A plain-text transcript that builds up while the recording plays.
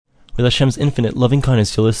With Hashem's infinite loving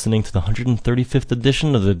kindness, you're listening to the 135th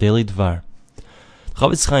edition of the Daily Dvar.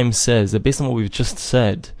 Chafetz Chaim says that based on what we've just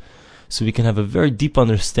said, so we can have a very deep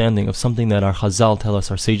understanding of something that our Chazal tell us,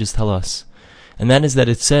 our sages tell us, and that is that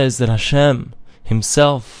it says that Hashem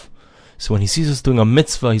Himself, so when He sees us doing a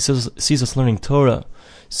mitzvah, He sees us learning Torah,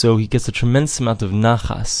 so He gets a tremendous amount of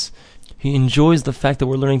nachas. He enjoys the fact that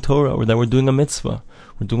we're learning Torah, or that we're doing a mitzvah,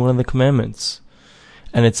 we're doing one of the commandments.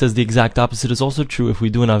 And it says the exact opposite is also true. If we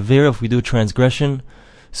do an avera, if we do a transgression,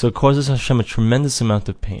 so it causes Hashem a tremendous amount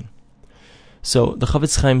of pain. So the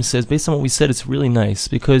Chafetz Chaim says, based on what we said, it's really nice,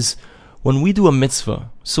 because when we do a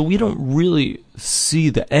mitzvah, so we don't really see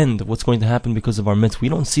the end of what's going to happen because of our mitzvah. We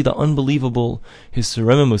don't see the unbelievable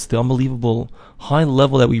historemus, the unbelievable high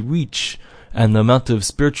level that we reach, and the amount of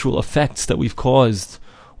spiritual effects that we've caused,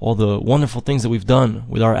 all the wonderful things that we've done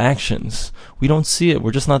with our actions. We don't see it.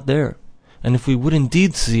 We're just not there. And if we would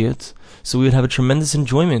indeed see it, so we would have a tremendous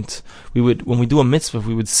enjoyment. We would, when we do a mitzvah,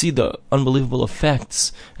 we would see the unbelievable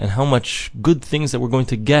effects and how much good things that we're going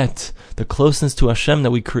to get, the closeness to Hashem that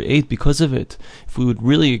we create because of it. If we would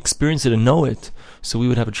really experience it and know it, so we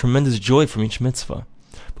would have a tremendous joy from each mitzvah.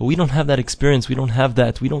 But we don't have that experience. We don't have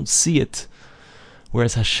that. We don't see it.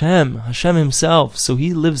 Whereas Hashem Himself, so He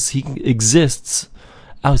exists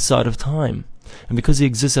outside of time. And because He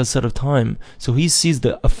exists outside of time, so He sees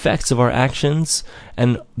the effects of our actions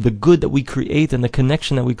and the good that we create and the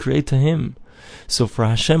connection that we create to Him. So for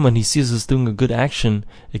Hashem, when He sees us doing a good action,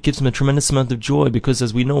 it gives Him a tremendous amount of joy, because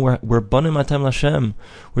as we know, we're banim atam Hashem,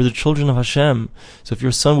 we're the children of Hashem. So if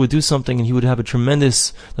your son would do something and he would have a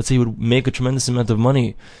tremendous, let's say he would make a tremendous amount of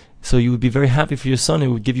money, so you would be very happy for your son, it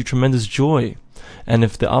would give you tremendous joy. And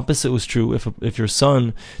if the opposite was true, if your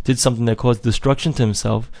son did something that caused destruction to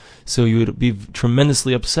himself, so you would be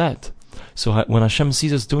tremendously upset. So when Hashem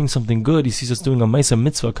sees us doing something good, He sees us doing a ma'aseh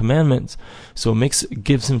mitzvah, a commandment, so it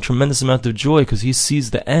gives Him tremendous amount of joy, because He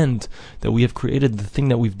sees the end, that we have created the thing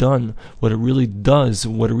that we've done, what it really does,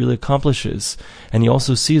 what it really accomplishes. And He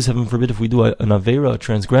also sees, heaven forbid, if we do an avera, a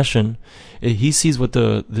transgression, He sees what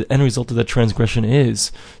the end result of that transgression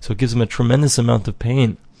is, so it gives Him a tremendous amount of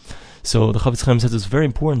pain. So the Chafetz Chaim says it's very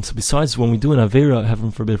important. So besides when we do an avera, heaven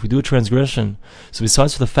forbid, if we do a transgression, so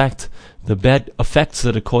besides the fact, the bad effects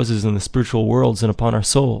that it causes in the spiritual worlds and upon our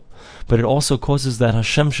soul, but it also causes that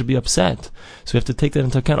Hashem should be upset. So we have to take that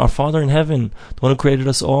into account. Our Father in heaven, the one who created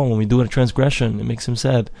us all, when we do a transgression, it makes Him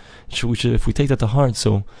sad. If we take that to heart,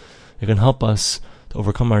 so it can help us to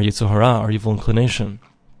overcome our Yetzer Hara, our evil inclination.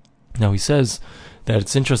 Now He says that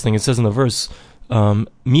it's interesting. It says in the verse,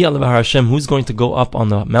 Mi alav Hashem, who's going to go up on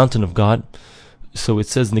the mountain of God? So it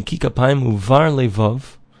says, Neki kapayim uvar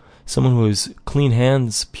levav, someone who has clean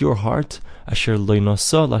hands, pure heart, asher lo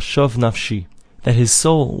nasa lashov nafshi, that his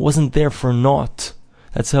soul wasn't there for naught.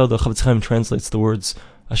 That's how the Chafetz Chaim translates the words,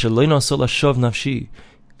 asher lo nasa lashov nafshi.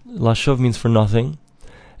 Lashov means for nothing,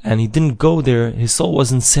 and he didn't go there, his soul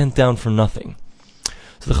wasn't sent down for nothing.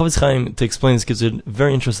 So the Chafetz Chaim, to explain this, gives a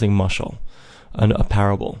very interesting mashal, a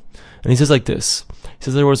parable. And he says like this. He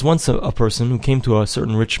says there was once a person who came to a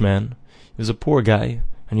certain rich man. He was a poor guy,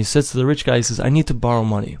 and he says to the rich guy, he says, I need to borrow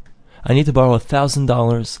money. I need to borrow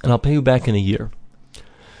 $1,000, and I'll pay you back in a year.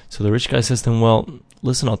 So the rich guy says to him, well,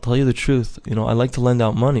 listen, I'll tell you the truth. I like to lend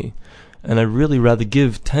out money, and I'd really rather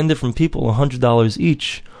give 10 different people $100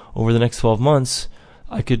 each over the next 12 months.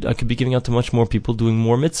 I could be giving out to much more people, doing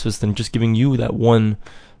more mitzvahs than just giving you that one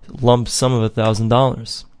lump sum of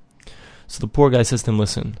 $1,000. So the poor guy says to him,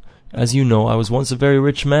 listen, as you know, I was once a very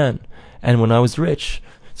rich man, and when I was rich,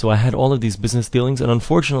 so I had all of these business dealings, and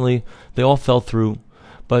unfortunately, they all fell through.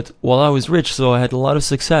 But while I was rich, so I had a lot of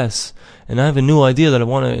success, and I have a new idea that I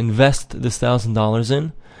want to invest this $1,000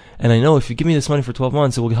 in, and I know if you give me this money for 12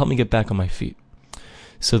 months, it will help me get back on my feet.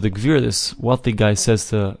 So the Gvir, this wealthy guy, says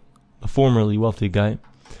to the formerly wealthy guy,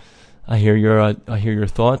 I hear your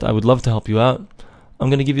thought, I would love to help you out, I'm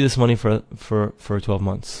going to give you this money for 12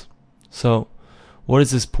 months. So, what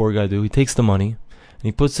does this poor guy do? He takes the money, and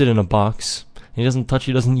he puts it in a box, and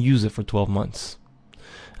he doesn't use it for 12 months.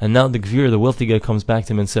 And now the Gvir, the wealthy guy, comes back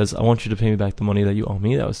to him and says, I want you to pay me back the money that you owe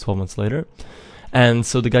me. That was 12 months later. And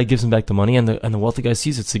so the guy gives him back the money, and the wealthy guy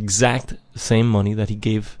sees it's the exact same money that he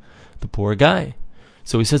gave the poor guy.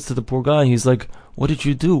 So he says to the poor guy, he's like, what did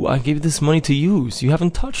you do? I gave this money to use. You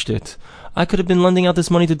haven't touched it. I could have been lending out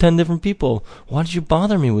this money to 10 different people. Why did you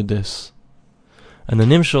bother me with this? And the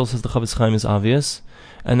Nimshal, says the Chafetz Chaim, is obvious,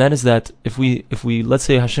 and that is that if we let's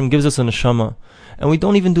say Hashem gives us a neshama, and we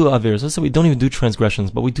don't even do averos, let's say we don't even do transgressions,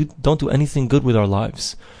 but we don't do anything good with our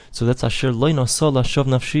lives. So that's asher lo nasa lashov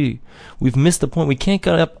nafshi. We've missed the point. We can't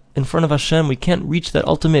get up in front of Hashem. We can't reach that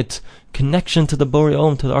ultimate connection to the Borei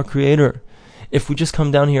Olam, to our Creator. if we just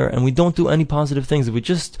come down here and we don't do any positive things, if we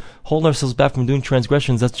just hold ourselves back from doing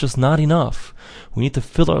transgressions, that's just not enough. We need to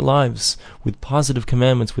fill our lives with positive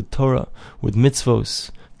commandments, with Torah, with mitzvos,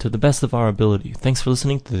 to the best of our ability. Thanks for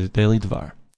listening to the Daily Dvar.